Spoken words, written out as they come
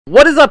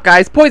What is up,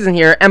 guys? Poison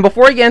here, and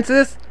before I get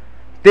into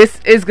this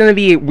is going to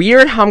be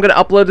weird how I'm going to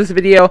upload this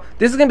video.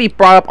 This is going to be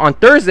brought up on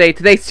Thursday.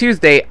 Today's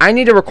Tuesday. I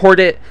need to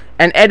record it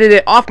and edit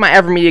it off my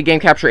Evermedia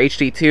Game Capture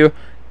HD2.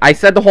 I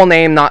said the whole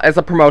name, not as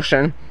a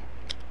promotion.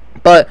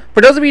 But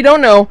for those of you who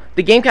don't know,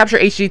 the Game Capture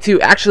HD2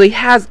 actually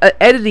has an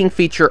editing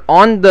feature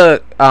on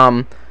the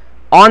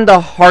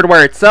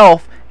hardware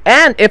itself.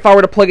 And if I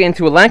were to plug it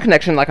into a LAN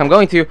connection like I'm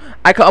going to,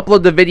 I could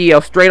upload the video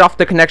straight off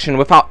the connection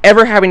without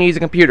ever having to use a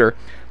computer.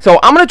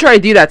 So I'm going to try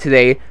to do that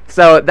today.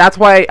 So that's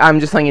why I'm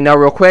just letting you know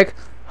real quick.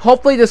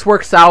 Hopefully this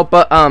works out,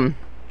 but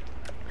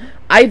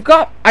I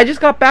just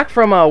got back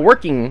from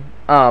working.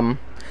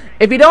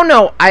 If you don't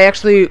know, I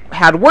actually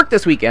had work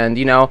this weekend,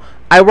 you know.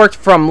 I worked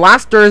from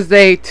last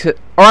Thursday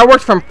I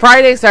worked from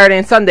Friday, Saturday,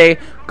 and Sunday.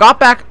 Got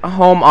back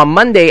home on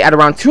Monday at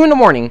around 2 in the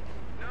morning.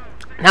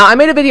 Now, I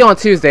made a video on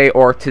Tuesday,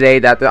 or today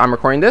that I'm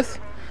recording this.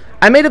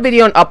 I made a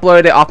video and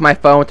uploaded it off my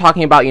phone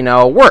talking about, you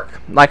know,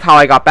 work. Like how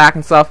I got back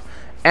and stuff.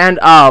 And,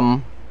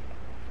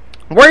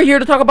 we're here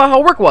to talk about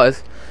how work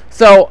was.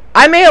 So,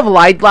 I may have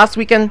lied last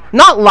weekend.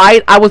 Not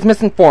lied, I was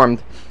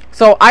misinformed.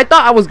 So, I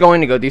thought I was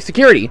going to go do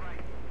security.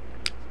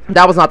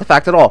 That was not the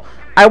fact at all.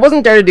 I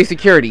wasn't there to do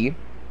security.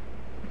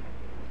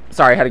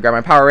 Sorry, I had to grab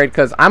my Powerade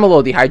because I'm a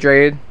little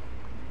dehydrated.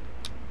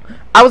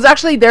 I was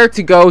actually there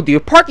to go do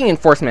parking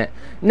enforcement.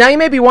 Now you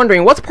may be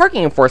wondering, what's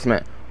parking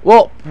enforcement?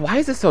 Well, why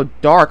is it so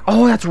dark?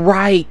 Oh, that's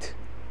right.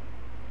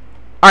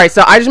 Alright,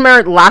 so I just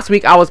remembered last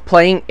week I was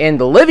playing in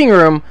the living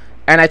room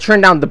and I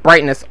turned down the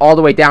brightness all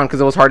the way down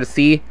because it was hard to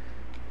see.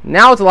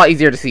 Now it's a lot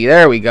easier to see.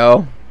 There we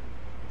go.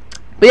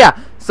 But yeah,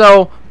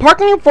 so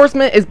parking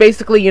enforcement is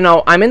basically, you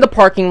know, I'm in the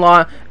parking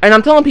lot and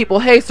I'm telling people,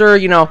 hey sir,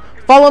 you know,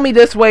 follow me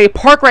this way,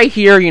 park right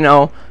here, you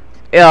know.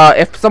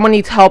 If someone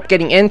needs help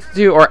getting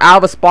into or out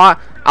of a spot,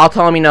 I'll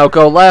tell them, you know,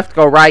 go left,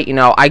 go right, you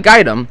know, I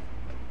guide them.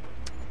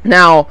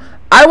 Now,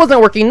 I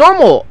wasn't working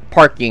normal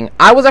parking.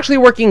 I was actually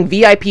working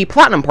VIP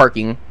Platinum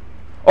parking.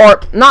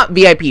 Or, not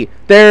VIP.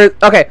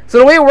 Okay, so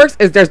the way it works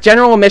is there's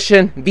general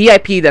admission,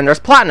 VIP, then there's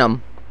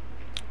Platinum.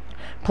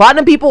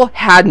 Platinum people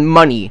had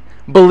money.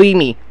 Believe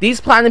me,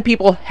 these Platinum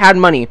people had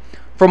money.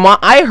 From what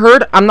I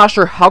heard, I'm not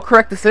sure how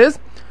correct this is,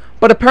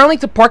 but apparently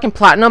to park in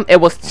Platinum,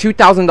 it was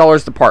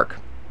 $2,000 to park.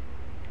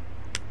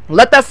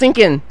 Let that sink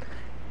in.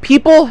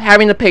 People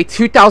having to pay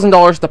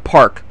 $2,000 to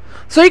park.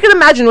 So you can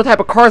imagine what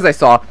type of cars I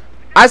saw.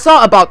 I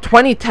saw about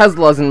 20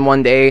 Teslas in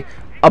one day,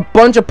 a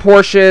bunch of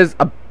Porsches,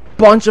 a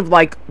bunch of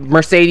like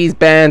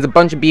Mercedes-Benz, a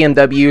bunch of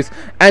BMWs,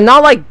 and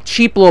not like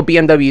cheap little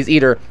BMWs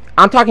either.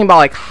 I'm talking about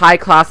like high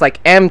class,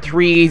 like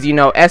M3s, you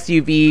know,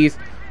 SUVs,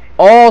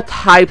 all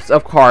types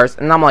of cars.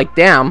 And I'm like,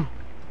 damn,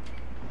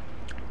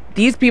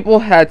 these people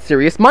had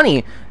serious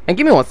money. And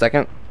give me 1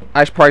 second.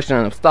 I probably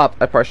shouldn't have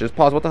stopped. I probably should just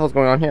pause. What the hell's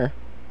going on here?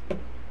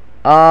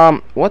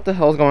 What the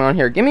hell's going on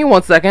here? Give me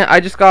 1 second. I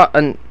just got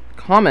a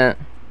comment.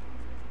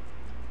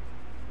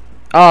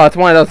 Oh, it's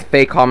one of those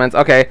fake comments.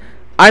 Okay.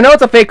 I know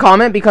it's a fake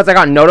comment because I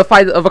got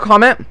notified of a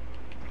comment.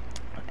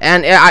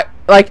 And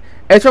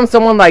it's from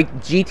someone like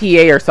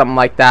GTA or something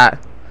like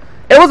that.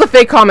 It was a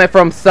fake comment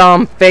from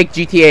some fake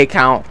GTA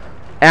account.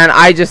 And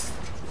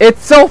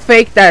it's so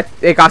fake that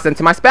it got sent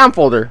to my spam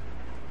folder.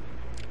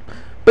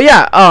 But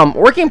yeah,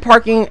 working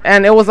parking,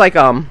 and it was like,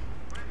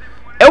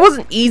 it was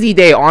an easy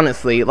day,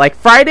 honestly. Like,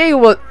 Friday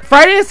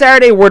and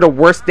Saturday were the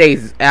worst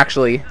days,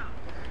 actually.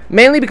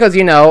 Mainly because,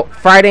 you know,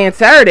 Friday and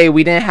Saturday,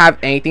 we didn't have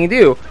anything to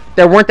do.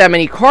 There weren't that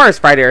many cars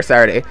Friday or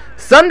Saturday.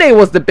 Sunday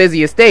was the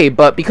busiest day,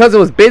 but because it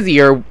was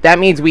busier, that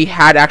means we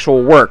had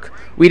actual work.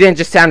 We didn't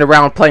just stand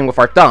around playing with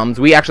our thumbs.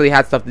 We actually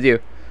had stuff to do.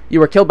 You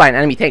were killed by an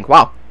enemy tank.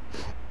 Wow.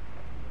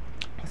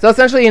 So,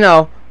 essentially, you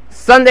know,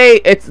 Sunday,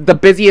 it's the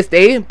busiest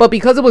day, but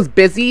because it was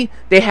busy,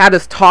 they had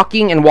us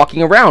talking and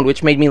walking around,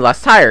 which made me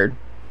less tired.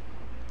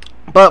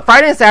 But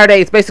Friday and Saturday,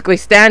 it's basically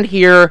stand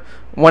here.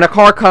 When a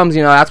car comes,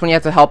 you know, that's when you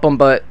have to help them.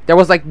 But there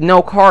was, like,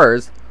 no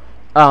cars.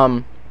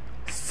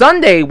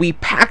 Sunday, we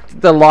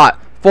packed the lot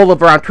full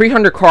of around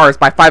 300 cars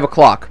by 5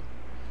 o'clock.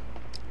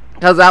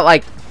 Because that,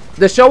 like,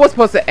 the show was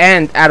supposed to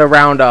end at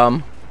around,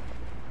 the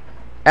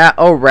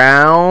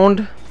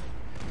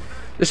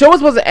show was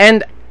supposed to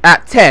end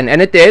at 10,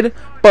 and it did.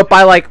 But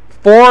by, like,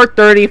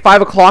 4:30,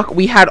 5 o'clock,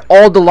 we had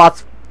all the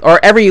lots, or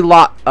every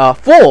lot,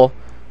 full.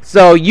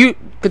 So you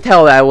could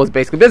tell that it was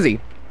basically busy.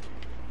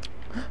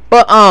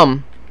 But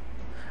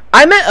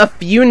I met a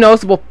few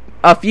notable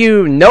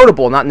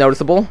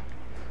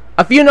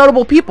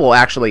people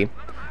actually.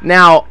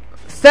 Now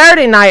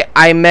Saturday night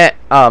I met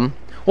well,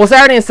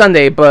 Saturday and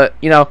Sunday, but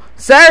you know,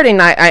 Saturday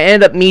night I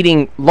ended up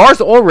meeting Lars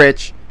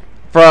Ulrich,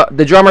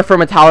 the drummer for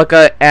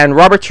Metallica, and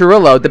Robert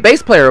Trujillo, the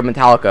bass player of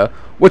Metallica,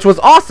 which was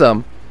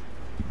awesome.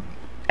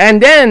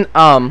 And then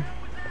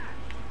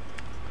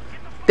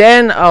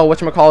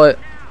whatchamacallit,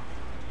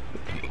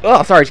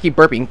 oh, sorry, I just keep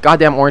burping.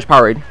 Goddamn orange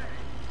Powerade.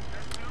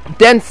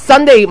 Then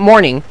Sunday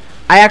morning,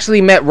 I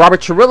actually met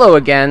Robert Trujillo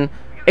again,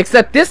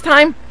 except this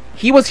time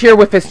he was here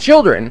with his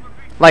children,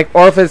 or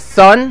with his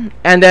son,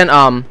 and then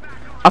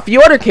a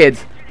few other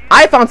kids.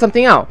 I found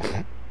something out.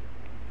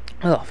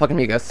 Oh, fucking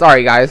me, guys.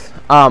 Sorry, guys.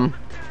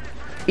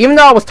 even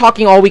though I was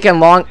talking all weekend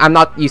long, I'm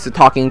not used to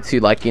talking to,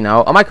 like, you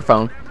know, a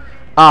microphone.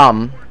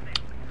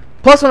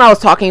 Plus, when I was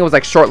talking, it was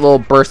like short little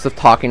bursts of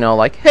talk, you know,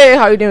 like, hey,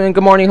 how you doing?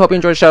 Good morning, hope you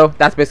enjoyed the show.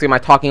 That's basically my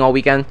talking all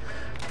weekend.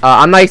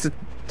 I'm not used to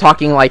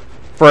talking, like,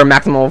 for a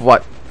maximum of,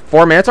 what,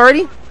 4 minutes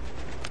already?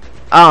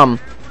 But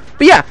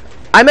yeah,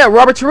 I met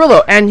Robert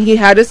Cirillo, and he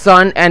had his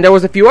son, and there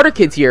was a few other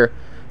kids here.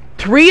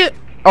 4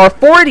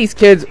 of these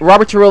kids,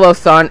 Robert Cirillo's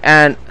son,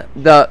 and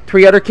the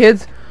 3 other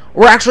kids,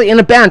 were actually in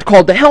a band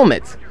called The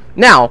Helmets.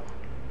 Now,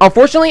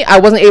 unfortunately, I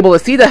wasn't able to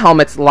see The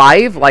Helmets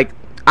live, like,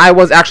 I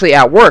was actually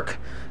at work,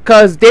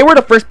 because they were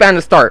the first band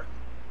to start.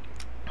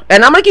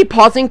 And I'm going to keep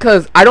pausing,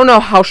 because I don't know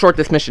how short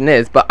this mission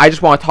is, but I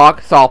just want to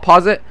talk, so I'll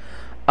pause it.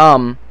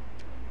 I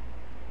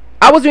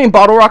was doing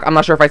Bottle Rock, I'm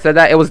not sure if I said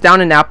that, it was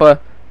down in Napa.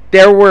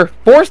 There were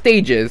 4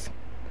 stages,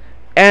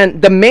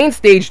 and the main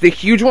stage, the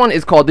huge one,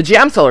 is called the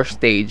Jam Cellar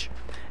stage.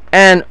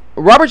 And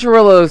Robert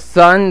Cirillo's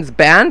son's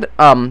band,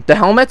 The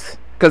Helmets,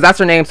 because that's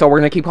their name, so we're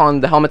going to keep calling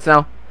them The Helmets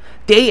now.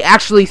 They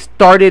actually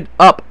started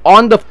up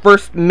on the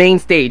first main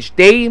stage.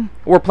 They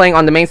were playing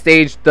on the main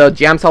stage, the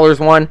Jam Cellars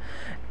one,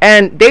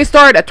 and they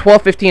started at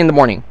 12:15 in the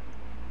morning.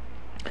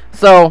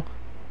 So,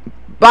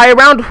 by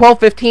around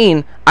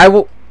 12:15, I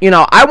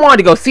wanted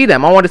to go see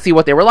them. I wanted to see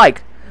what they were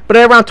like. But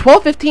at around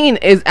 12:15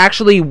 is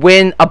actually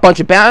when a bunch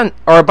of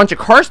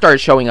cars started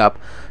showing up.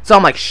 So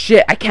I'm like,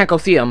 shit, I can't go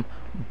see them.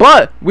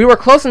 But we were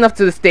close enough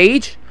to the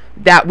stage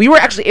that we were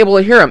actually able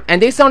to hear them,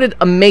 and they sounded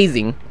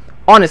amazing,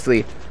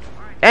 honestly.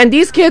 And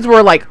these kids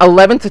were like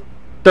 11 to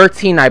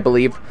 13, I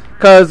believe,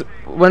 because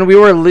when they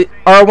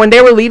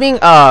were leaving,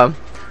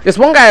 this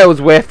one guy I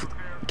was with,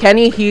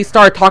 Kenny, he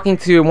started talking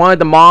to one of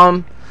the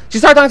moms. She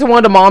started talking to one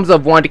of the moms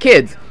of one of the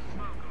kids,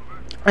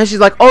 and she's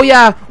like, "Oh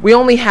yeah, we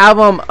only have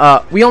them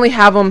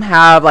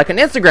have like an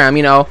Instagram,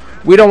 you know.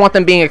 We don't want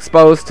them being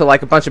exposed to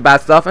like a bunch of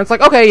bad stuff." And it's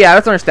like, okay, yeah,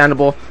 that's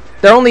understandable.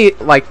 They're only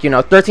like, you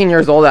know, 13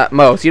 years old at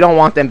most. You don't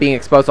want them being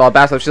exposed to all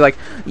bad stuff. She's like,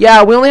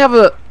 "Yeah, we only have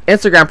an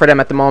Instagram for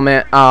them at the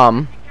moment."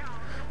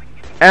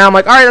 And I'm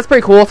like, alright, that's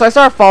pretty cool. So I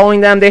started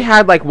following them. They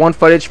had like one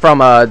footage from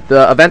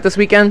the event this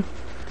weekend.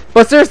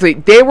 But seriously,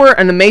 they were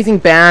an amazing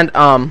band.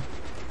 Only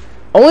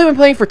been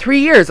playing for 3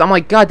 years. I'm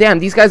like, god damn,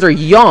 these guys are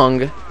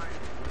young.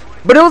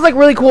 But it was like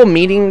really cool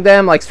meeting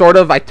them, like sort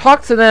of. I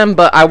talked to them,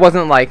 but I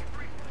wasn't like,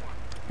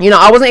 you know,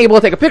 I wasn't able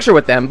to take a picture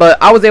with them.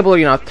 But I was able to,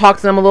 you know, talk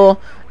to them a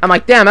little. I'm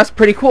like, damn, that's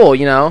pretty cool,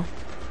 you know.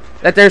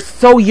 That they're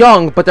so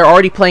young, but they're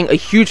already playing a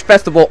huge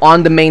festival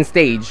on the main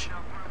stage.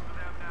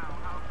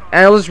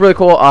 And it was really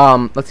cool.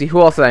 Let's see,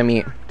 who else did I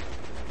meet?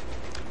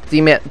 So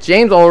you met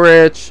James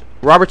Ulrich,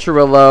 Robert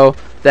Cirillo,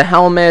 The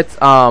Helmets.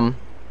 I'm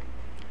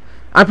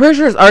pretty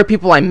sure there's other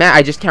people I met.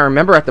 I just can't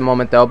remember at the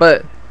moment, though.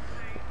 But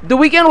the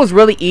weekend was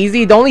really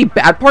easy. The only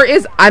bad part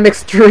is I'm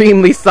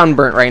extremely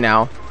sunburnt right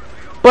now.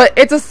 But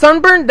it's a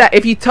sunburn that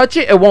if you touch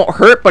it, it won't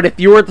hurt. But if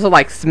you were to,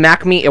 like,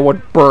 smack me, it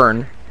would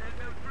burn.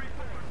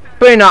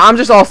 But, you know, I'm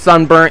just all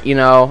sunburnt, you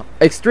know.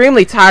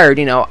 Extremely tired,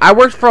 you know. I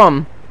worked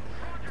from...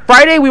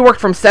 Friday, we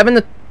worked from 7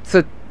 to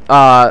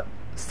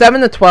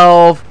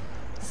 12.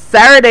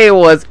 Saturday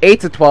was 8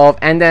 to 12,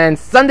 and then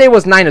Sunday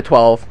was 9 to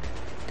 12.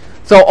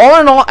 So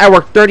all in all, I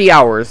worked 30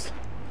 hours.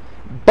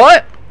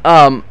 But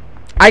I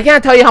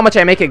can't tell you how much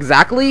I make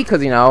exactly,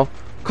 because, you know,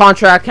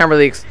 contract, can't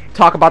really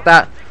talk about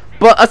that.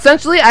 But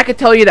essentially, I could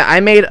tell you that I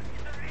made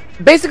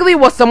basically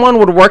what someone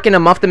would work in a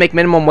month to make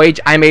minimum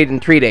wage, I made in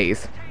 3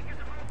 days.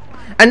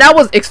 And that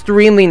was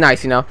extremely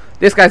nice, you know.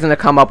 This guy's gonna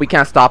come up, we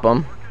can't stop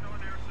him.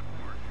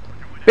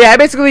 But yeah, I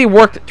basically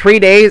worked 3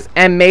 days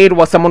and made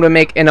what someone would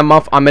make in a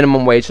month on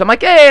minimum wage. So I'm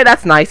like, hey,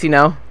 that's nice, you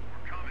know.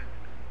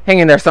 Hang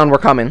in there, son, we're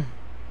coming.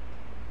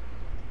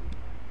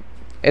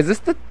 Is this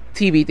the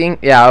TV thing?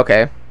 Yeah,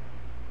 okay.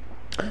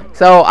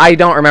 So, I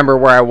don't remember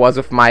where I was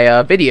with my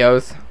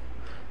videos.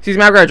 Excuse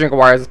me, I'll grab a drink of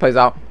water as this plays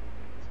out.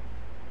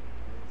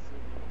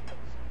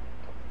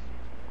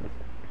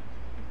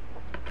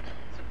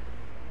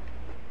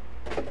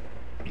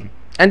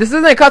 And this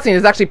isn't a cutscene,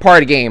 it's actually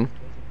part of the game.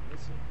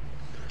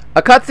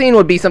 A cutscene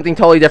would be something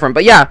totally different.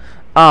 But yeah,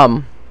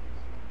 what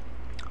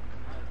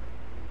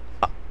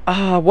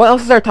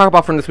else is there to talk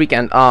about from this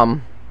weekend?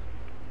 That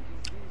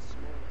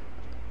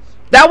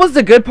was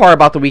the good part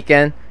about the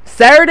weekend.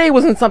 Saturday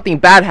wasn't something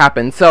bad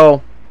happened,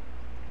 so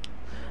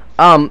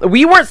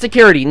we weren't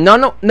security.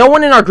 No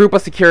one in our group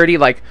was security.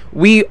 Like,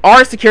 we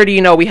are security,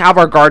 you know, we have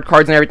our guard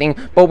cards and everything,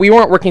 but we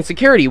weren't working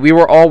security. We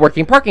were all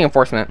working parking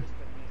enforcement.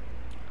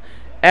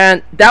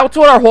 And that's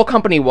what our whole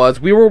company was.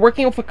 We were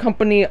working with a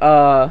company,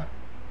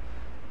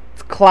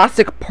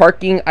 Classic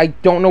Parking. I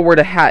don't know where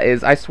the hat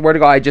is. I swear to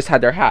God, I just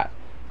had their hat.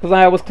 Because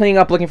I was cleaning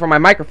up looking for my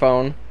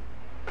microphone.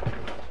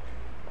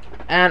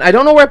 And I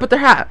don't know where I put their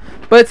hat.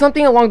 But it's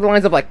something along the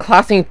lines of like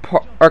Classic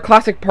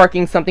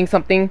Parking something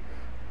something.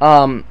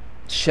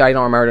 Shit, I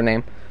don't remember the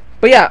name.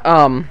 But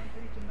yeah,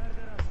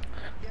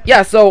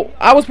 yeah, so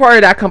I was part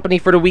of that company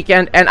for the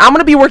weekend, and I'm going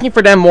to be working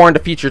for them more in the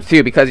future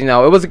too, because, you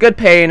know, it was a good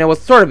pay and it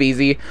was sort of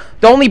easy.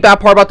 The only bad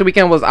part about the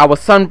weekend was I was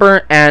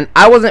sunburnt and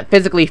I wasn't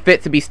physically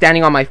fit to be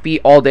standing on my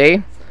feet all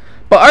day.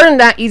 But other than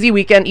that, easy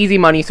weekend, easy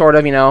money, sort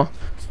of, you know.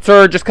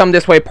 Sir, just come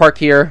this way, park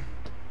here.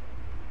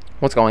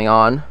 What's going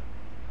on?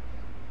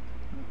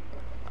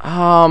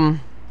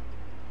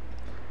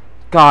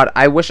 God,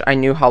 I wish I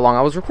knew how long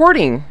I was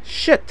recording.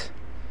 Shit.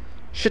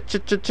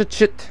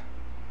 Shit.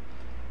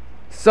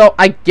 So,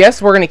 I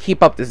guess we're gonna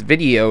keep up this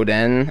video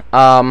then.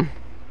 We'll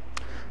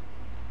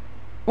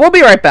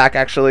be right back,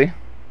 actually.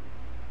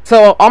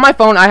 So, on my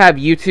phone, I have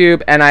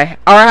YouTube, and I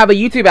have a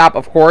YouTube app,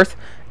 of course,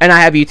 and I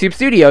have YouTube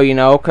Studio, you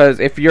know, because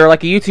if you're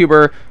like a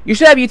YouTuber, you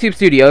should have YouTube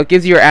Studio. It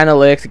gives you your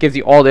analytics, it gives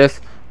you all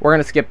this. We're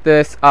gonna skip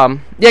this. Yeah,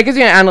 it gives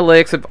you an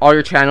analytics of all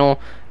your channel,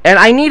 and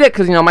I need it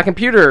because, you know, my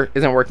computer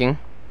isn't working.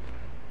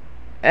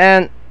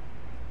 And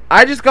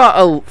I just got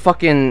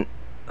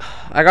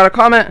I got a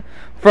comment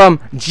from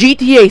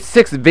GTA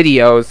 6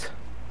 videos.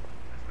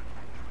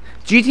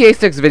 GTA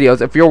 6 videos,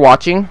 if you're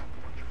watching,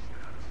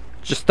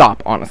 just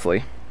stop,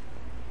 honestly.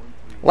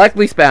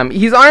 Likely spam.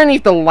 He's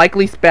underneath the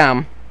likely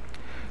spam.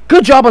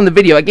 Good job on the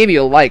video. I gave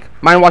you a like.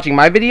 Mind watching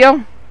my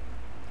video?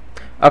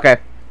 Okay.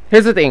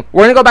 Here's the thing.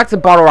 We're gonna go back to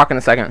Bottle Rock in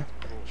a second.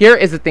 Here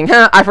is the thing.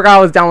 I forgot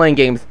I was downloading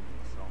games.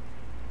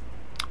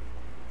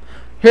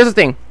 Here's the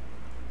thing.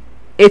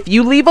 If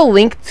you leave a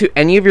link to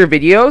any of your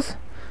videos,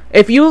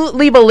 if you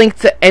leave a link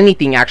to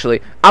anything,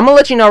 actually, I'm gonna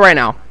let you know right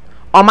now.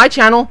 On my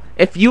channel,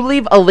 if you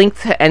leave a link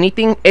to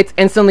anything, it's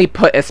instantly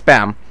put as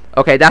spam.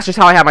 Okay, that's just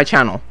how I have my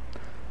channel.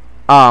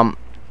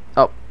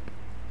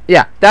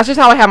 Yeah, that's just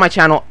how I have my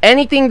channel.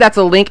 Anything that's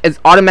a link is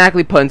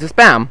automatically put into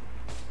spam.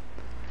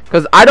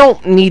 Because I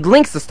don't need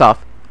links to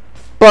stuff.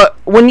 But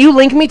when you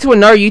link me to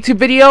another YouTube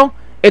video,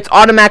 it's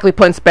automatically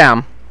put in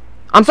spam.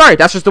 I'm sorry,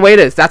 that's just the way it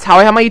is. That's how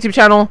I have my YouTube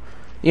channel.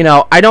 You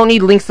know, I don't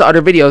need links to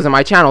other videos in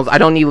my channels. I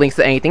don't need links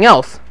to anything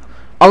else.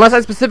 Unless I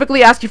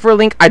specifically ask you for a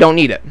link, I don't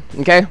need it.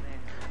 Okay?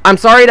 I'm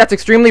sorry, that's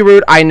extremely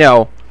rude, I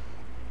know.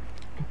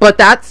 But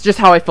that's just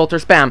how I filter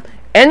spam.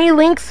 Any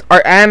links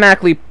are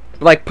automatically,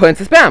 like, put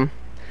into spam.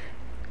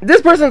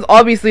 This person's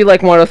obviously,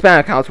 like, one of those spam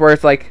accounts where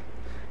it's like,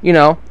 you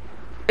know,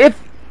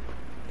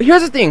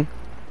 here's the thing.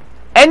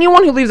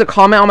 Anyone who leaves a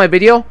comment on my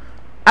video,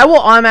 I will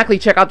automatically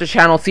check out the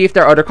channel, see if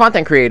there are other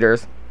content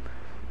creators.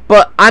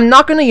 But I'm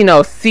not gonna, you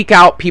know, seek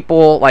out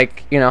people,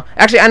 like, you know,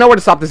 actually, I know where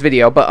to stop this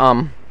video, but,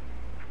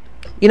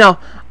 you know,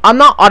 I'm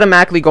not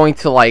automatically going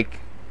to, like,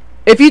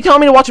 if you tell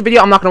me to watch a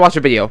video, I'm not gonna watch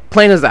a video.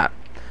 Plain as that.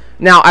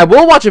 Now, I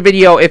will watch a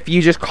video if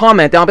you just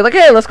comment, then I'll be like,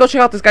 hey, let's go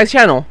check out this guy's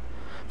channel.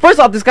 First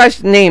off, this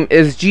guy's name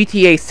is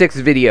GTA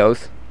 6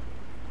 Videos.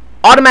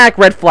 Automatic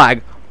red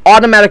flag.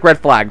 Automatic red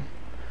flag.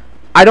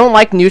 I don't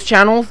like news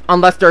channels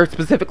unless they're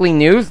specifically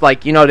news,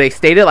 like, you know, they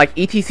state it, like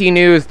ETC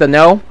News, The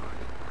Know.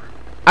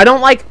 I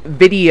don't like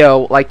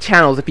video, like,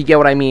 channels, if you get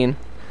what I mean.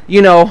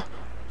 You know,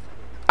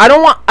 I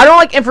don't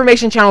like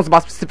information channels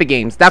about specific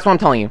games. That's what I'm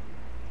telling you.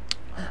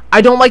 I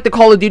don't like the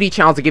Call of Duty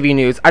channels that give you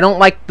news. I don't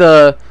like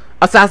the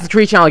Assassin's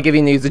Creed channel that give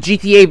you news. The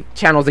GTA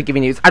channels that give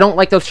you news. I don't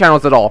like those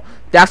channels at all.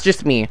 That's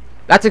just me.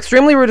 That's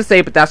extremely rude to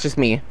say, but that's just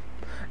me.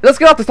 Let's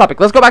get off this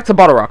topic. Let's go back to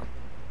Bottle Rock.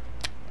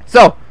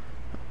 So,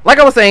 like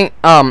I was saying,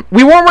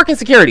 we weren't working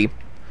security.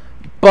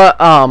 But,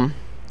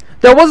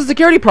 there was a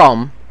security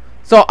problem.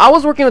 So, I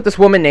was working with this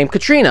woman named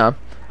Katrina,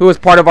 who was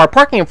part of our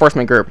parking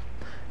enforcement group.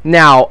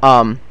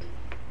 Now,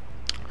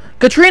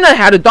 Katrina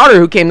had a daughter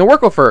who came to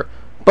work with her,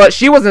 but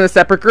she was in a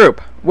separate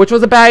group, which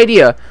was a bad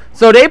idea.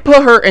 So, they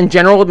put her in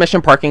general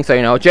admission parking, so,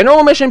 you know, general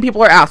admission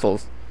people are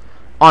assholes.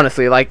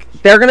 Honestly, like,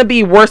 they're gonna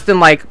be worse than,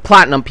 like,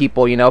 platinum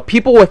people, you know?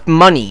 People with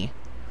money.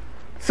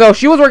 So,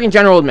 she was working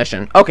general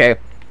admission. Okay.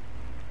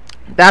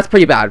 That's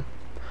pretty bad.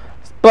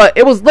 But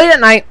it was late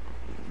at night.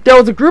 There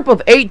was a group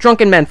of 8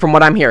 drunken men, from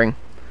what I'm hearing.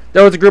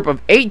 There was a group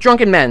of 8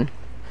 drunken men.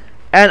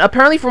 And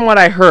apparently, from what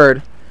I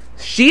heard,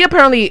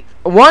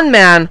 one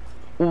man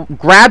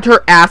grabbed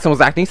her ass and was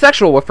acting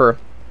sexual with her.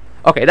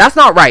 Okay, that's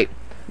not right.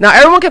 Now,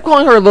 everyone kept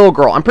calling her a little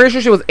girl. I'm pretty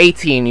sure she was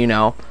 18, you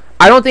know?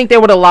 I don't think they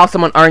would allow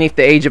someone underneath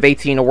the age of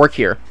 18 to work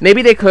here.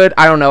 Maybe they could,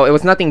 I don't know. It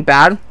was nothing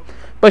bad.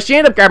 But she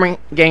ended up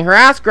getting her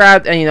ass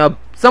grabbed, and, you know,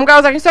 some guy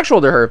was acting sexual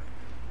to her.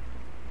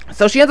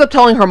 So she ends up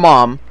telling her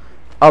mom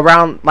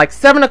around, like,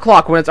 7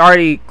 o'clock when it's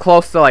already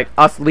close to, like,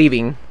 us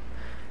leaving.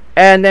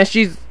 And then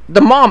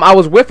the mom, I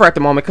was with her at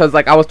the moment because,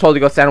 like, I was told to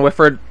go stand with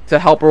her to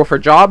help her with her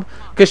job.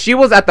 Because she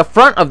was at the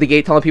front of the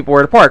gate telling people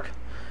where to park.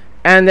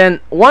 And then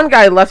one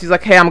guy left. He's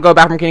like, hey, I'm going to go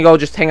bathroom. Can you go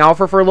just hang out with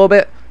her for a little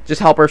bit?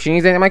 Just help her if she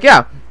needs anything. I'm like,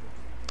 yeah.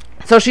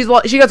 So she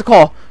gets a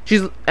call.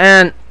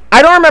 And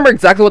I don't remember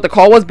exactly what the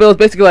call was, but it was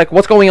basically like,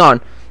 what's going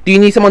on? Do you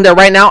need someone there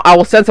right now? I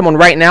will send someone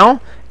right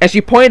now. And she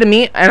pointed to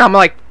me, and I'm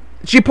like,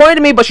 she pointed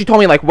to me, but she told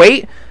me, like,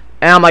 wait.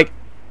 And I'm like,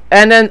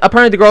 and then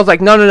apparently the girl's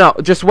like, no,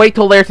 just wait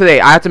till later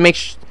today. I have to make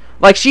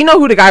like, she know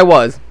who the guy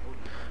was.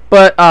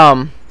 But,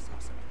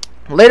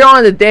 later on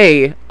in the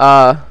day,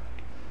 the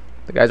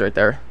guy's right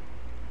there.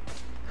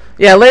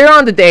 Yeah, later on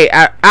in the day,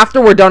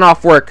 after we're done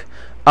off work,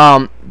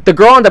 the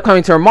girl ended up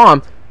coming to her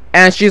mom,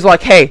 and she's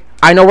like, hey,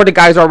 I know where the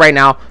guys are right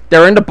now.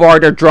 They're in the bar,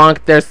 they're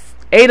drunk. There's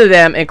 8 of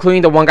them,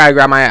 including the one guy who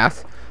grabbed my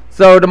ass.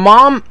 So the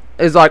mom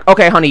is like,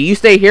 okay, honey, you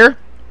stay here.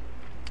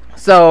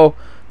 So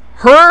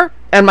her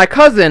and my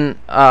cousin,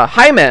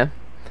 Jaime,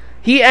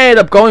 he ended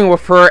up going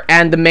with her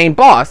and the main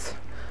boss.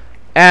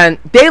 And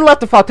they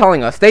left without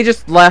telling us. They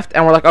just left,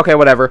 and we're like, okay,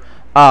 whatever.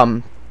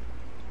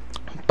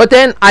 But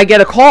then I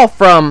get a call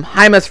from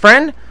Jaime's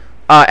friend.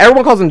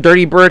 Everyone calls him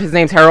Dirty Bird. His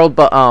name's Harold,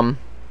 but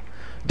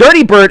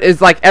Dirty Bird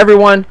is like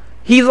everyone.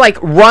 He's like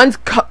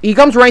he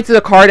comes running to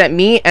the car that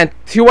me and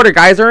 2 other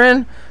guys are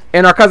in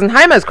our cousin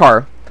Jaime's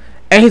car.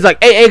 And he's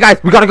like, hey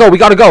guys, we gotta go.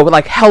 We're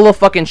like hella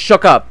fucking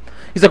shook up.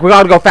 He's like, we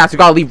gotta go fast. We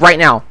gotta leave right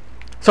now.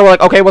 So we're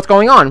like, okay, what's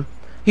going on?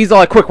 He's all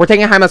like, quick, we're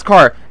taking Jaime's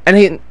car.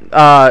 And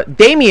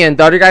Damien,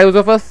 the other guy who was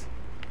with us,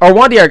 or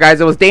one of the other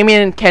guys, it was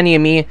Damien, Kenny,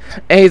 and me.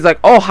 And he's like,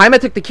 oh, Jaime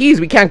took the keys.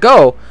 We can't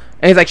go.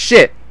 And he's like,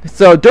 shit.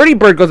 So Dirty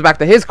Bird goes back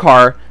to his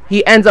car.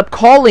 He ends up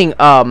calling,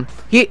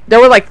 there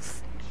were like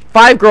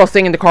 5 girls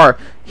sitting in the car.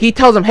 He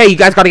tells them, hey, you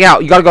guys gotta get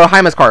out. You gotta go to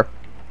Jaime's car.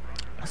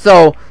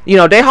 So, you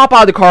know, they hop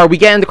out of the car. We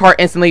get in the car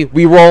instantly.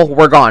 We roll.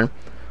 We're gone.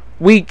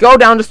 We go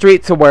down the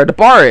street to where the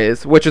bar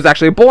is, which is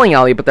actually a bowling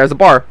alley, but there's a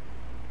bar.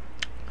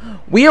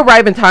 We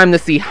arrive in time to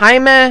see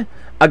Jaime,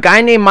 a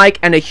guy named Mike,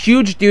 and a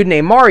huge dude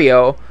named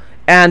Mario,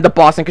 and the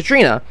boss and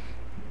Katrina.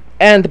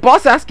 And the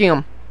boss asking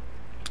him,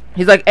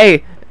 he's like,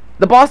 hey,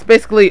 the boss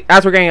basically,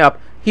 as we're getting up,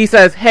 he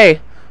says,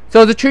 hey,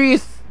 so is it true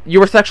you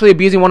were sexually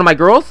abusing one of my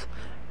girls?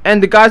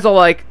 And the guy's all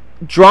like,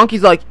 drunk,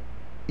 he's like,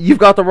 you've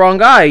got the wrong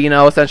guy, you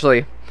know,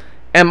 essentially.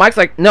 And Mike's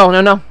like,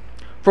 no.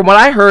 From what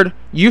I heard,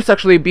 you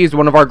sexually abused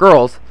one of our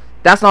girls.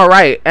 That's not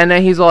right. And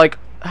then he's like,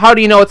 how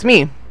do you know it's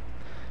me?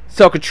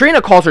 So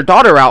Katrina calls her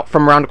daughter out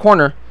from around the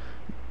corner.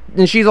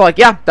 And she's all like,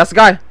 yeah, that's the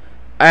guy.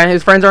 And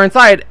his friends are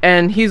inside.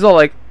 And he's all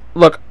like,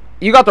 look,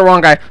 you got the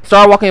wrong guy.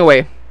 Start walking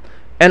away.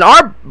 And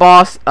our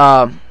boss,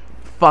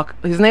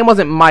 his name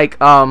wasn't Mike.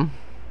 I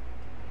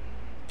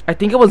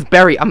think it was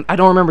Barry. I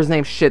don't remember his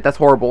name. Shit, that's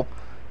horrible.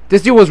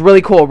 This dude was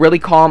really cool, really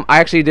calm. I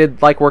actually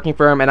did like working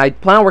for him. And I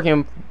plan on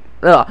working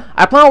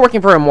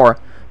for him more.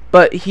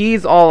 But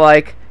he's all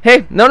like,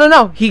 hey,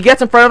 no. He gets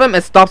in front of him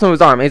and stops him with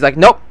his arm. And he's like,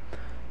 nope.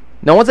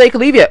 No one said you could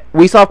leave yet.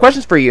 We still have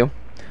questions for you.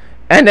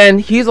 And then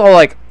he's all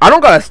like, I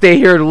don't gotta stay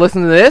here to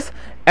listen to this.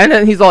 And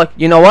then he's all like,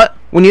 you know what?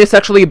 When you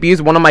sexually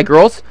abuse one of my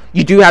girls,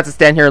 you do have to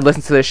stand here and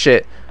listen to this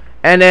shit.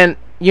 And then,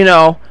 you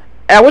know,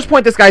 at which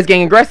point this guy's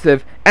getting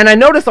aggressive. And I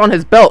noticed on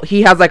his belt,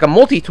 he has like a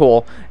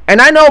multi-tool. And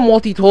I know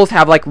multi-tools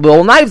have like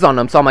little knives on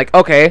them. So I'm like,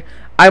 okay,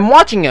 I'm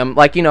watching him.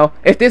 Like, you know,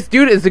 if this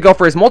dude is to go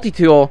for his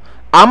multi-tool,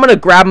 I'm gonna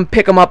grab him,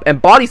 pick him up, and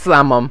body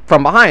slam him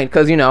from behind.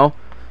 Because, you know,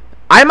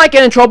 I might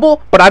get in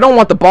trouble, but I don't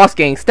want the boss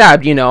getting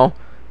stabbed, you know.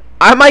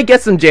 I might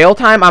get some jail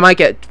time, I might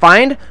get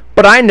fined,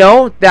 but I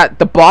know that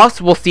the boss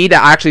will see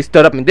that I actually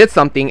stood up and did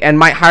something and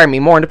might hire me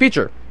more in the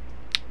future.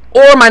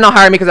 Or might not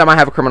hire me because I might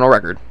have a criminal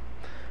record.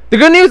 The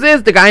good news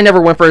is the guy never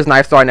went for his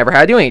knife, so I never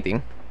had to do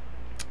anything.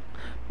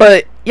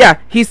 But, yeah,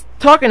 he's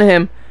talking to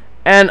him,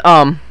 and,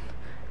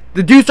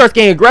 the dude starts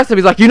getting aggressive.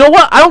 He's like, you know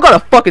what? I don't gotta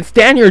fucking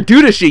stand here and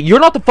do this shit. You're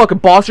not the fucking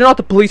boss. You're not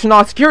the police. You're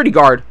not a security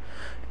guard.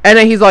 And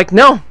then he's like,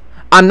 no,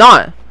 I'm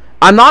not.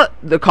 I'm not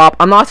the cop.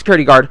 I'm not a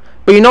security guard.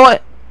 But you know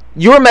what?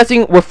 You're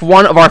messing with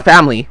one of our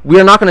family. We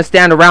are not going to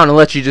stand around and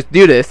let you just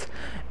do this.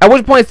 At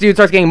which point, this dude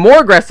starts getting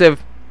more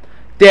aggressive.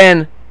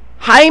 Then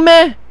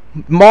Jaime,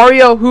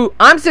 Mario, who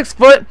I'm 6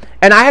 foot,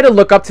 and I had to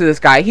look up to this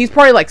guy. He's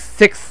probably like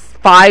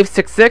 6'5",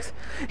 6'6".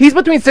 He's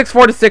between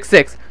 6'4" to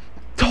 6'6".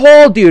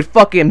 Tall dude,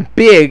 fucking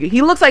big.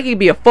 He looks like he'd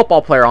be a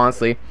football player,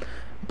 honestly.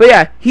 But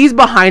yeah, he's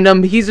behind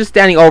him. He's just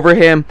standing over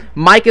him.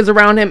 Mike is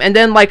around him, and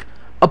then like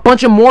a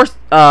bunch of more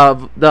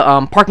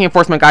the parking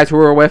enforcement guys who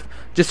we were with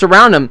just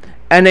surround him.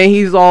 And then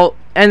he's all,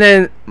 and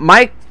then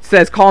Mike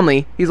says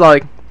calmly, he's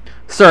like,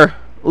 sir,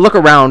 look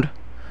around.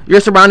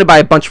 You're surrounded by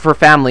a bunch of her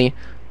family.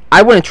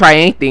 I wouldn't try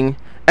anything.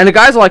 And the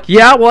guys are like,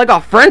 yeah, well, I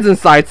got friends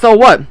inside, so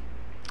what?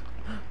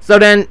 So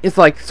then it's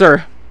like,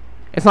 sir,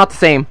 it's not the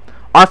same.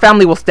 Our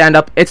family will stand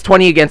up. It's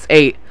 20 against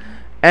 8.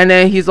 And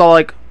then he's all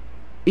like,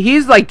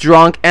 he's like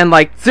drunk, and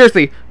like,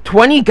 seriously,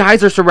 20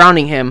 guys are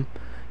surrounding him.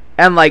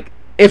 And like,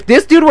 if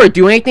this dude were to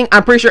do anything,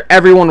 I'm pretty sure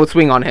everyone would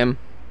swing on him.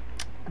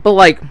 But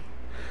like,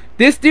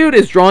 this dude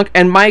is drunk,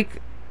 and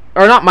Mike,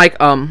 or not Mike,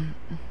 I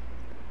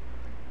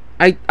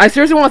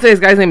seriously want to say this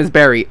guy's name is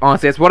Barry,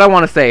 honestly, that's what I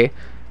want to say.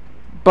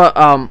 But,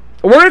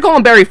 we're gonna call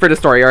him Barry for the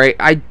story, alright?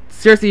 I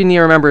seriously need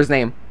to remember his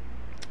name.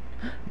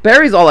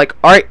 Barry's all like,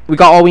 alright, we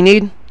got all we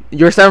need.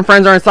 Your 7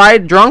 friends are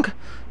inside, drunk.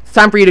 It's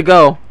time for you to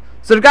go.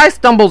 So the guy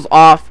stumbles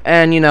off,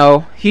 and, you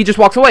know, he just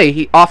walks away.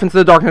 He off into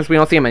the darkness, we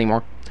don't see him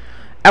anymore.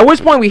 At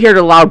which point we hear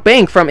the loud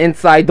bang from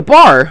inside the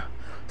bar.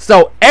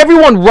 So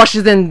everyone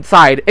rushes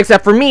inside,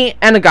 except for me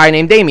and a guy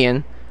named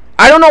Damien.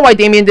 I don't know why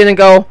Damien didn't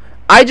go.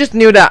 I just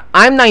knew that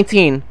I'm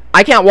 19.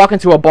 I can't walk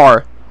into a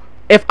bar.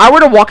 If I were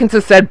to walk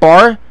into said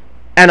bar,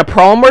 and a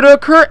problem were to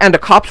occur, and the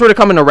cops were to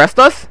come and arrest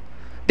us,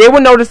 they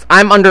would notice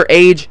I'm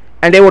underage,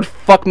 and they would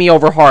fuck me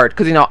over hard.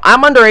 Because, you know,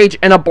 I'm underage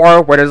in a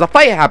bar where there's a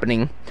fight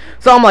happening.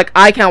 So I'm like,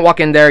 I can't walk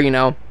in there, you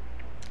know.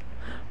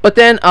 But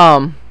then,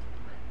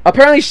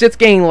 apparently shit's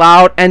getting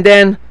loud, and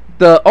then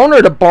the owner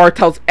of the bar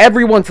tells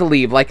everyone to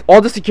leave. Like,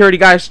 all the security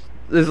guys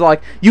is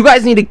like, you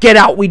guys need to get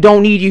out, we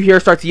don't need you here,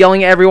 starts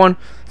yelling at everyone.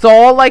 So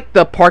all, like,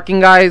 the parking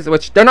guys,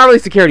 which they're not really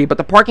security, but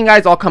the parking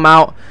guys all come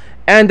out,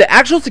 and the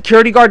actual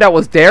security guard that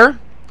was there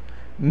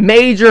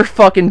major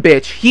fucking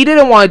bitch. He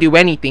didn't want to do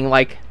anything.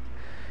 Like,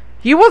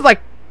 he was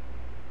like,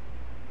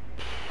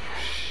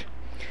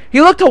 he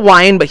looked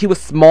Hawaiian, but he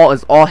was small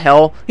as all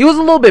hell. He was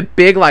a little bit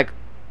big, like,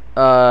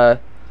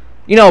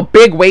 you know,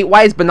 big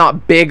weight-wise, but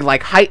not big,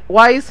 like,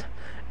 height-wise.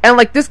 And,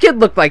 like, this kid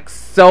looked, like,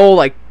 so,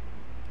 like,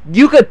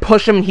 you could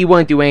push him and he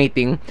wouldn't do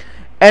anything.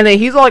 And then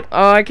he's like,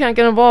 I can't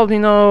get involved, you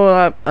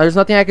know, there's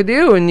nothing I could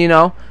do. And, you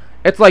know,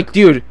 it's like,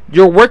 dude,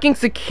 you're working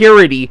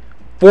security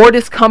for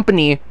this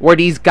company where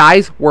these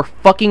guys were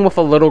fucking with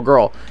a little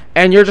girl.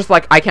 And you're just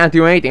like, I can't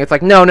do anything. It's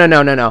like, no.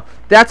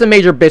 That's a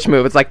major bitch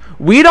move. It's like,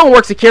 we don't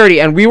work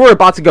security and we were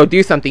about to go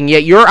do something,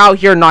 yet you're out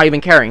here not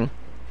even caring.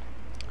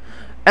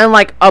 And,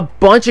 like, a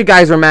bunch of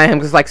guys were mad at him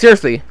because, like,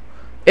 seriously,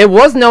 it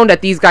was known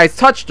that these guys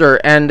touched her,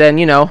 and then,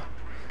 you know,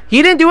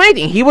 he didn't do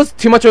anything. He was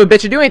too much of a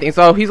bitch to do anything.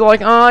 So he's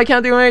like, I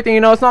can't do anything,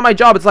 you know, it's not my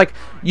job. It's like,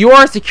 you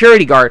are a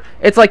security guard.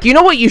 It's like, you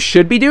know what you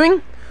should be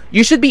doing?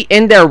 You should be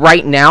in there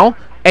right now,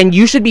 and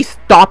you should be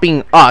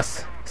stopping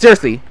us.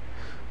 Seriously.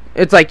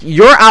 It's like,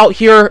 you're out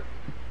here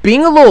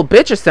being a little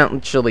bitch,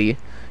 essentially.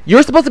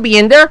 You're supposed to be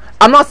in there.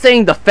 I'm not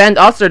saying defend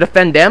us or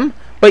defend them,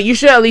 but you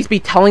should at least be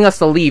telling us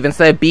to leave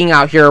instead of being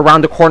out here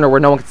around the corner where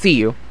no one can see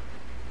you.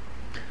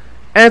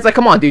 And it's like,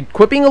 come on, dude,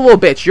 quit being a little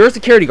bitch. You're a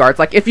security guard. It's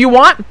like, if you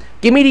want,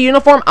 give me the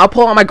uniform. I'll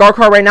pull out my guard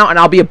card right now, and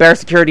I'll be a better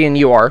security than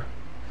you are.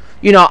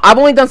 You know, I've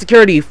only done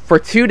security for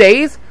 2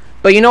 days,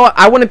 but you know what?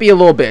 I wouldn't be a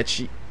little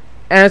bitch.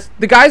 And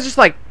the guy's just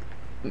like,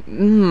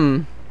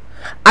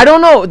 I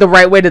don't know the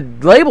right way to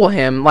label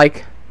him.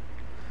 Like,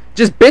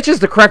 just bitch is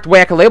the correct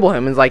way I could label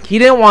him. It's like, he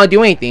didn't want to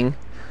do anything.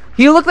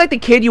 He looked like the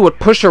kid you would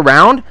push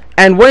around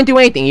and wouldn't do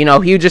anything, you know,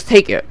 he would just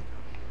take it.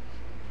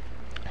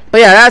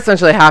 But yeah, that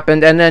essentially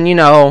happened, and then, you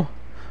know,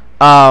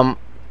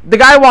 the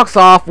guy walks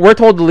off, we're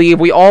told to leave,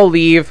 we all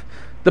leave.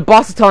 The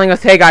boss is telling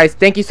us, hey guys,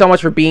 thank you so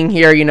much for being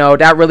here, you know,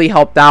 that really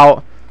helped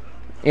out.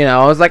 You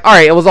know, I was like,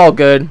 alright, it was all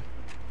good.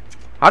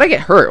 How'd I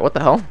get hurt? What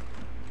the hell?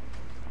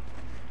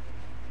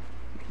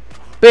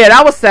 But yeah,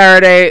 that was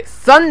Saturday.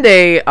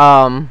 Sunday,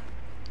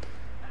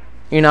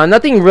 you know,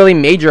 nothing really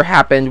major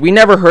happened. We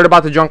never heard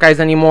about the drunk guys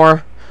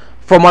anymore.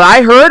 From what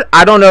I heard,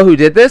 I don't know who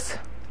did this,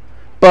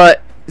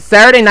 but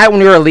Saturday night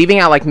when we were leaving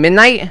at like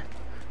midnight,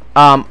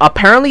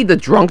 apparently the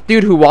drunk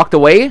dude who walked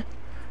away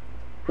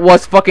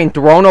was fucking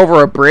thrown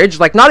over a bridge.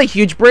 Like, not a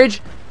huge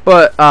bridge,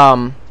 but,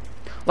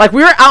 like,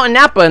 we were out in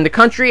Napa in the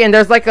country, and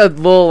there's like a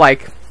little,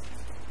 like,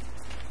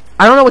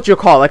 I don't know what you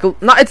call it. Like,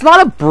 it's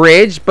not a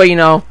bridge, but, you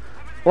know,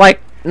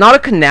 like, not a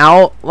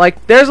canal.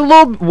 Like, there's a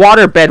little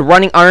water bed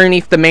running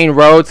underneath the main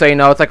road, so, you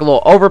know, it's like a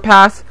little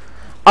overpass.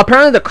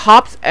 Apparently the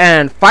cops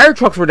and fire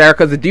trucks were there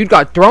because the dude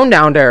got thrown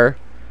down there.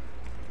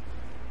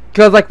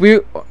 Because, like,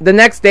 the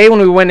next day when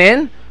we went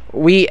in,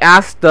 we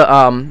asked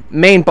the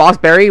main boss,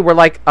 Barry, we're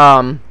like,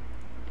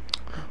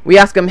 we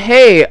asked him,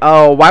 hey,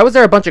 why was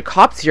there a bunch of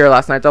cops here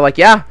last night? They're like,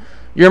 yeah,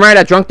 you remember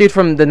that drunk dude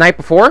from the night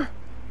before?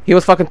 He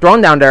was fucking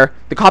thrown down there.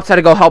 The cops had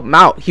to go help him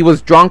out. He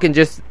was drunk and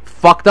just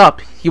fucked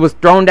up. He was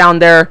thrown down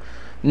there.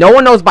 No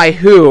one knows by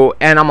who.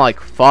 And I'm like,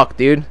 fuck,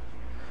 dude.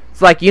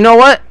 It's like, you know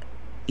what?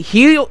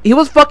 He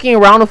was fucking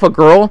around with a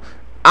girl.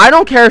 I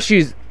don't care if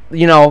she's,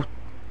 you know,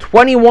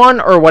 21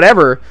 or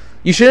whatever.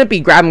 You shouldn't be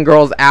grabbing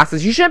girls'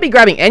 asses. You shouldn't be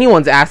grabbing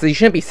anyone's asses. You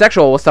shouldn't be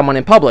sexual with someone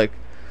in public.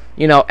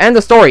 You know, end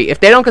the story. If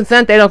they don't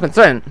consent, they don't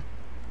consent.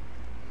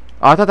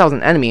 Oh, I thought that was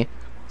an enemy.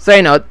 So,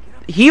 you know,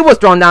 he was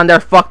thrown down there,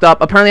 fucked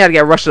up. Apparently had to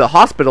get rushed to the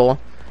hospital.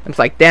 It's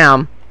like,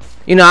 damn.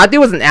 You know, that dude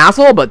was an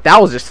asshole, but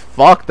that was just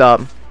fucked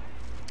up.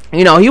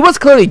 You know, he was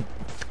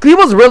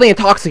really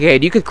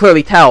intoxicated. You could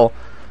clearly tell.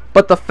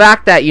 But the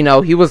fact that, you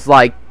know, he was,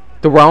 like,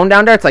 thrown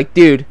down there, it's like,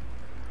 dude,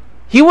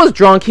 he was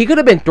drunk. He could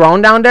have been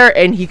thrown down there,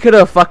 and he could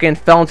have fucking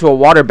fell into a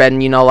waterbed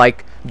and, you know,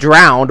 like,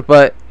 drowned.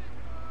 But,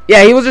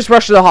 yeah, he was just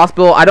rushed to the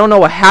hospital. I don't know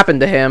what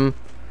happened to him.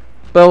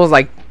 But it was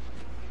like,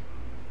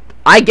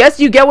 I guess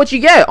you get what you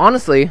get,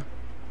 honestly.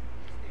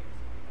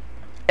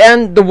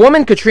 And the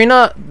woman,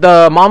 Katrina,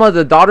 the mama of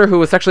the daughter who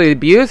was sexually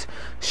abused,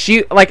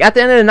 she, like, at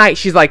the end of the night,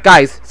 she's like,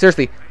 guys,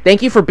 seriously,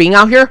 thank you for being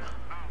out here,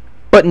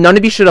 but none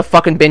of you should have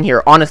fucking been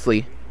here,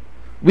 honestly.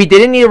 We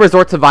didn't need to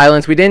resort to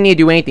violence. We didn't need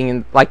to do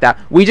anything like that.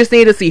 We just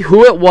needed to see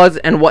who it was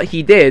and what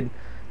he did.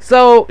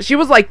 So she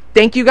was like,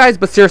 thank you guys,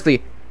 but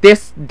seriously,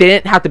 this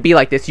didn't have to be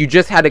like this. We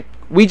just had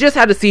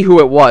to see who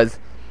it was.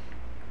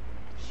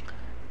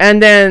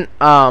 And then,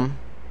 yeah,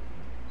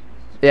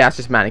 it's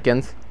just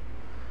mannequins.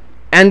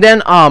 And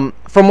then,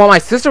 from what my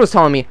sister was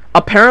telling me,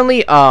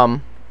 apparently, I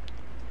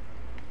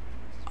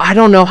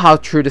don't know how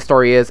true the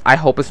story is. I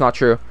hope it's not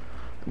true.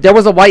 There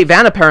was a white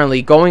van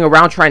apparently going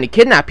around trying to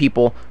kidnap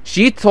people.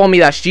 She told me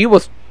that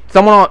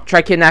someone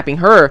tried kidnapping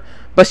her,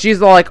 but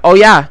she's like, oh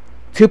yeah,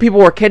 2 people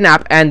were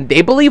kidnapped, and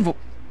they believe,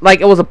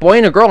 like, it was a boy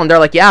and a girl, and they're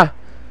like, yeah,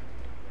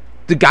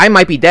 the guy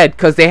might be dead,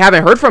 because they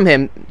haven't heard from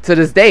him to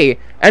this day.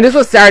 And this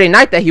was Saturday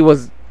night that he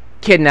was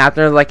kidnapped,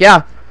 and they're like,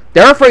 yeah,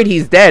 they're afraid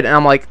he's dead. And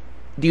I'm like,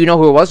 do you know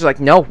who it was? They're like,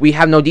 no, we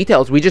have no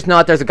details. We just know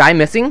that there's a guy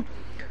missing,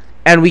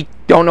 and we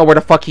don't know where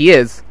the fuck he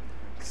is.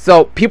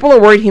 So people are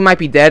worried he might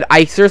be dead.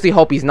 I seriously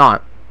hope he's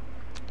not.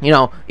 You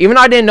know, even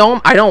though I didn't know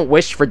him, I don't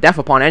wish for death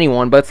upon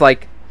anyone, but it's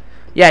like,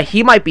 yeah,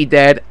 he might be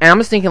dead. And I'm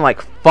just thinking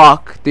like,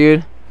 fuck,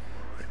 dude.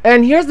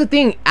 And here's the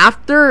thing,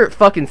 after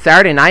fucking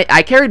Saturday night,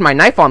 I carried my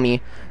knife on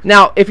me.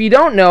 Now, if you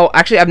don't know,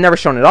 actually, I've never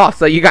shown it off,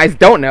 so you guys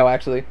don't know,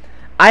 actually.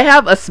 I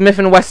have a Smith &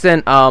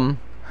 Wesson,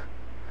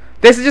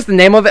 this is just the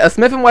name of it, a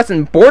Smith &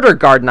 Wesson border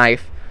guard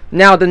knife.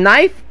 Now, the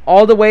knife,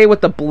 all the way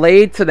with the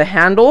blade to the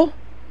handle,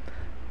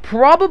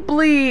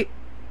 probably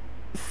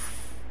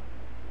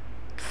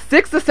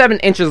 6 to 7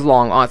 inches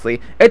long,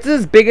 honestly. It's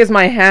as big as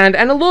my hand,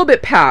 and a little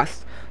bit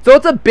past. So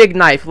it's a big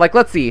knife. Like,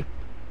 let's see.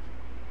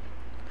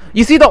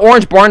 You see the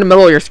orange bar in the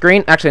middle of your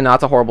screen? Actually, no,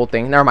 that's a horrible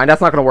thing. Never mind,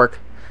 that's not gonna work.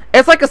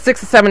 It's like a 6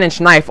 to 7 inch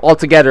knife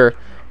altogether.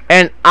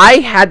 And I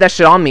had that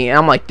shit on me, and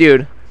I'm like,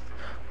 dude.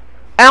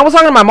 And I was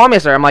talking to my mom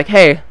yesterday. I'm like,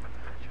 hey,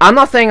 I'm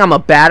not saying I'm a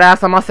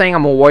badass. I'm not saying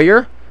I'm a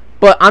warrior.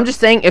 But I'm just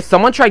saying, if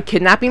someone tried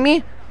kidnapping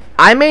me,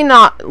 I may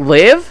not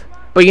live.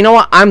 But you know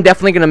what? I'm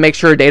definitely gonna make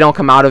sure they don't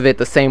come out of it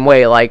the same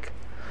way. Like,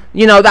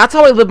 you know, that's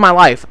how I live my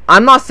life.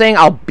 I'm not saying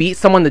I'll beat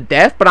someone to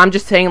death, but I'm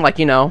just saying, like,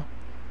 you know,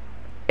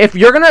 if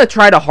you're gonna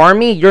try to harm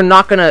me, you're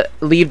not gonna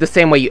leave the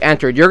same way you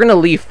entered. You're gonna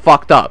leave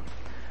fucked up.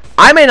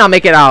 I may not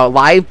make it out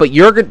alive, but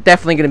you're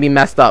definitely gonna be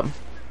messed up.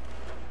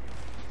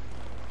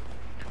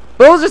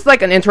 But it was just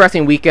like an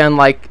interesting weekend.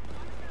 Like,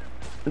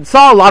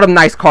 saw a lot of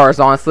nice cars,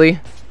 honestly.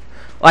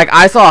 Like,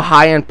 I saw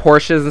high-end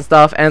Porsches and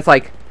stuff, and it's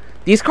like,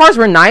 these cars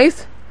were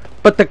nice,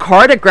 but the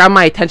car that grabbed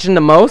my attention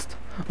the most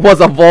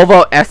was a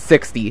Volvo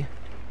S60.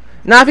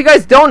 Now, if you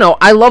guys don't know,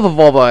 I love a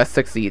Volvo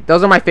S60.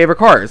 Those are my favorite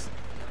cars.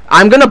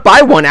 I'm gonna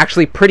buy one,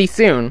 actually, pretty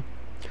soon.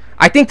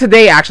 I think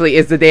today, actually,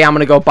 is the day I'm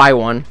gonna go buy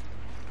one.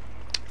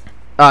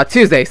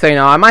 Tuesday, so, you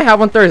know, I might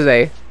have one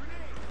Thursday.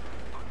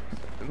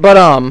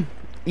 But,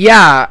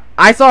 yeah,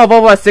 I saw a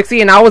Volvo S60,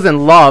 and I was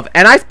in love.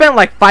 And I spent,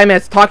 like, 5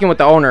 minutes talking with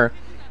the owner.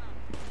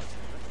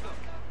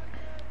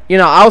 You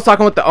know, I was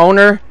talking with the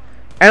owner,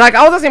 and, like,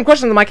 I was asking him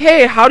questions. I'm like,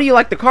 hey, how do you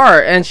like the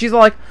car? And she's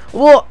like,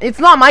 well, it's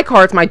not my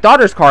car, it's my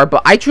daughter's car,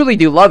 but I truly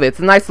do love it. It's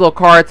a nice little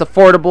car, it's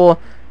affordable.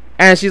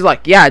 And she's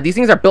like, yeah, these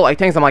things are built like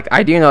tanks. I'm like,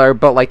 I do know they're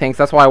built like tanks,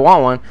 that's why I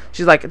want one.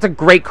 She's like, it's a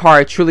great car,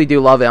 I truly do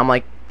love it. I'm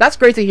like, that's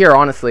great to hear,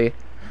 honestly.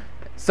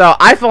 So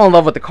I fell in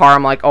love with the car.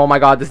 I'm like, oh my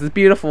god, this is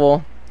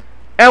beautiful.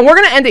 And we're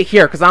gonna end it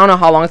here, because I don't know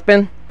how long it's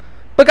been.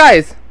 But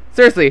guys,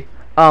 seriously,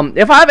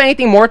 if I have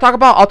anything more to talk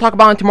about, I'll talk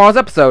about it in tomorrow's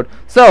episode.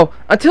 So,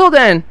 until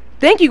then,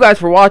 thank you guys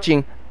for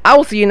watching. I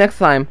will see you next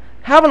time.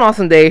 Have an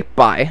awesome day.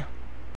 Bye.